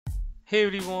Hey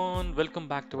everyone, welcome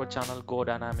back to our channel Go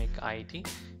Dynamic IT.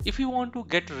 If you want to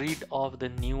get rid of the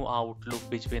new Outlook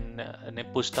which been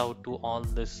pushed out to all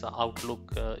this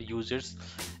Outlook users,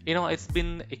 it's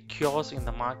been a chaos in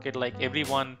the market. Like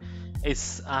everyone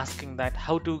is asking that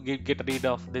how to get rid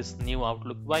of this new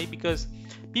Outlook. Why? Because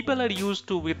people are used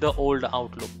to with the old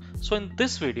Outlook. So in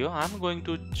this video, I'm going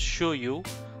to show you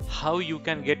how you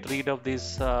can get rid of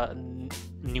this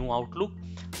new Outlook,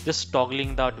 just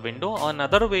toggling that window.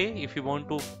 Another way, if you want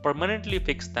to permanently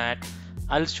fix that,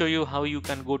 I'll show you how you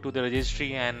can go to the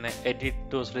registry and edit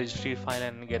those registry file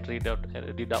and get rid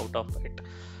out of it.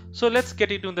 So let's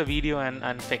get into the video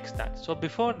and fix that. So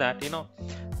before that,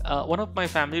 one of my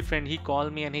family friend, he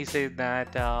called me and he said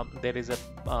that there is a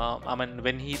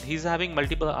when he's having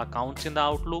multiple accounts in the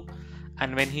Outlook,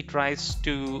 and when he tries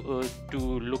to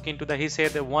look into that, he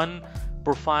said that one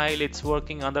profile it's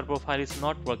working, other profile is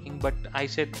not working. But I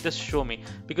said just show me,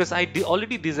 because I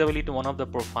already disabled one of the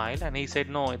profile, and he said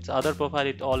no, it's other profile,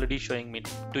 it already showing me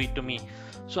to me.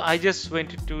 So I just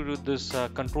went to this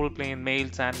control plane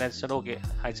mails, and I said okay,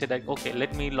 like okay,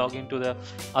 let me log into the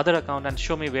other account and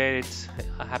show me where it's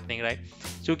happening, right?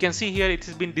 So you can see here it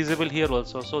has been disabled here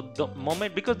also. So the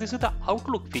moment, because this is the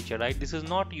Outlook feature, right, this is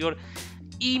not your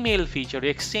email feature,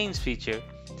 exchange feature.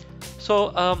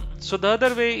 So the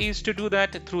other way is to do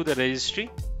that through the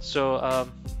registry. So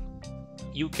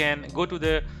you can go to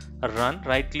the run,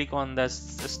 right click on the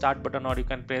start button, or you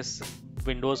can press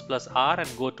Windows plus R and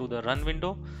go to the run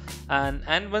window.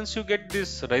 And once you get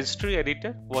this registry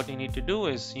editor, what you need to do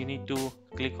is you need to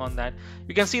click on that.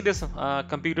 You can see this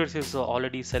computers is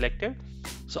already selected.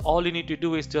 So all you need to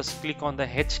do is just click on the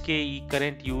HKE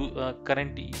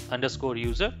current underscore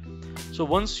user. So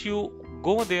once you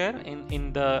go there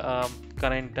in the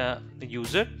current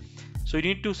user, so you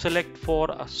need to select for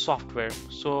a software.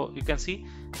 So you can see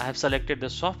I have selected the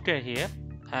software here,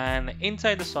 and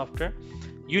inside the software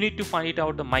you need to find it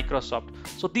out the Microsoft.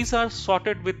 So these are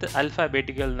sorted with the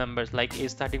alphabetical numbers, like A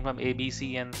starting from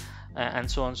ABC and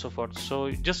so on and so forth.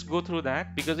 So just go through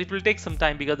that, because it will take some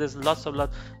time, because there's lots.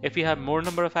 If you have more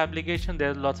number of applications,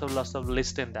 there's lots of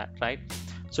list in that, right?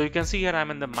 So you can see here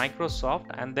I'm in the Microsoft,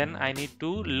 and then I need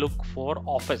to look for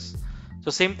Office.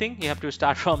 So same thing, you have to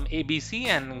start from ABC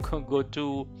and go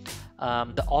to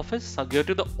the Office. So go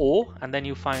to the O, and then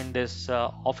you find this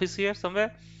Office here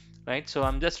somewhere, right? So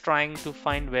I'm just trying to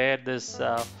find where this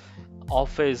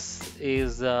Office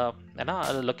is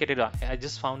located. I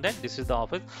just found that this is the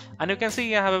Office, and you can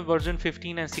see I have a version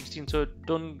 15 and 16. So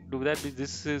don't do that.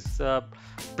 This is a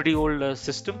pretty old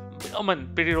system.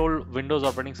 Pretty old Windows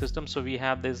operating system. So we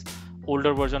have this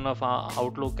older version of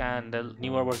Outlook and the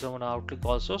newer version of Outlook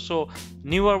also. So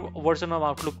newer version of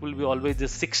Outlook will be always the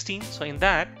 16. So in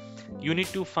that you need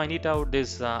to find it out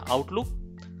this Outlook,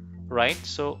 right?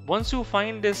 So once you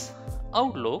find this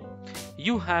Outlook,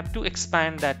 you have to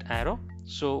expand that arrow.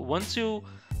 So once you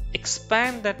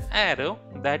expand that arrow,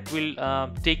 that will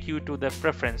take you to the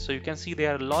preference. So you can see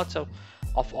there are lots of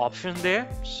options there.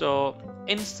 So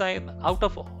inside, out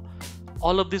of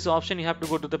all of these options, you have to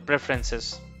go to the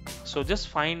preferences. So just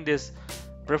find this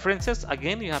preferences.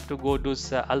 Again, you have to go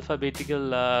to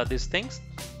alphabetical these things.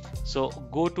 So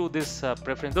go to this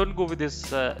preference. Don't go with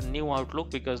this new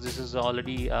Outlook, because this is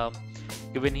already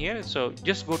given here. So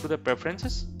just go to the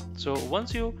preferences. So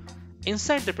once you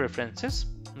inside the preferences,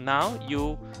 now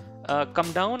you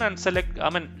come down and select.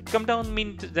 Come down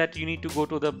means that you need to go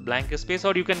to the blank space,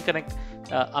 or you can connect.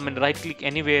 Right click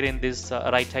anywhere in this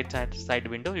right side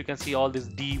window. You can see all these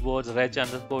D words, reg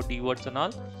underscore D words and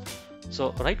all.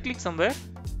 So right click somewhere,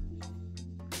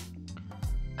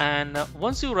 and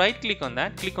once you right click on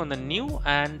that, click on the new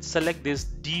and select this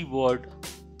D word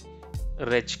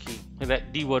reg key,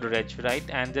 D word reg, right?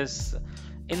 And just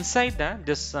inside that,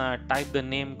 just type the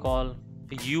name called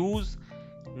use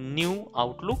new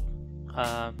Outlook.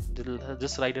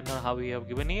 Just write it down how we have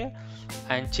given here,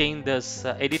 and change this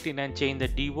edit in and change the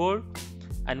D word.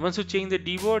 And once you change the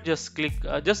D word, just click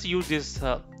just use this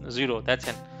 0. That's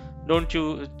it. Don't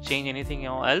you change anything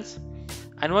else.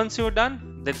 And once you're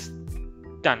done, that's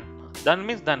done. Done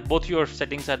means done. Both your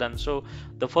settings are done. So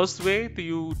the first way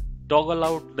you toggle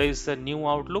out this new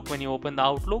Outlook when you open the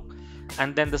Outlook,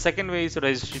 and then the second way is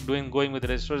registry, going with the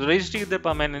registry. Registry is the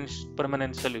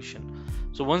permanent solution.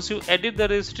 So once you edit the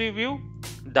registry view,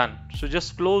 done. So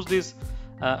just close this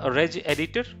reg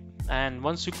editor, and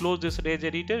once you close this reg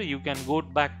editor, you can go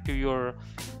back to your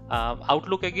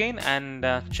Outlook again and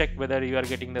check whether you are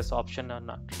getting this option or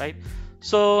not, right?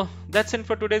 So that's it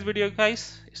for today's video,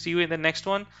 guys. See you in the next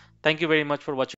one. Thank you very much for watching.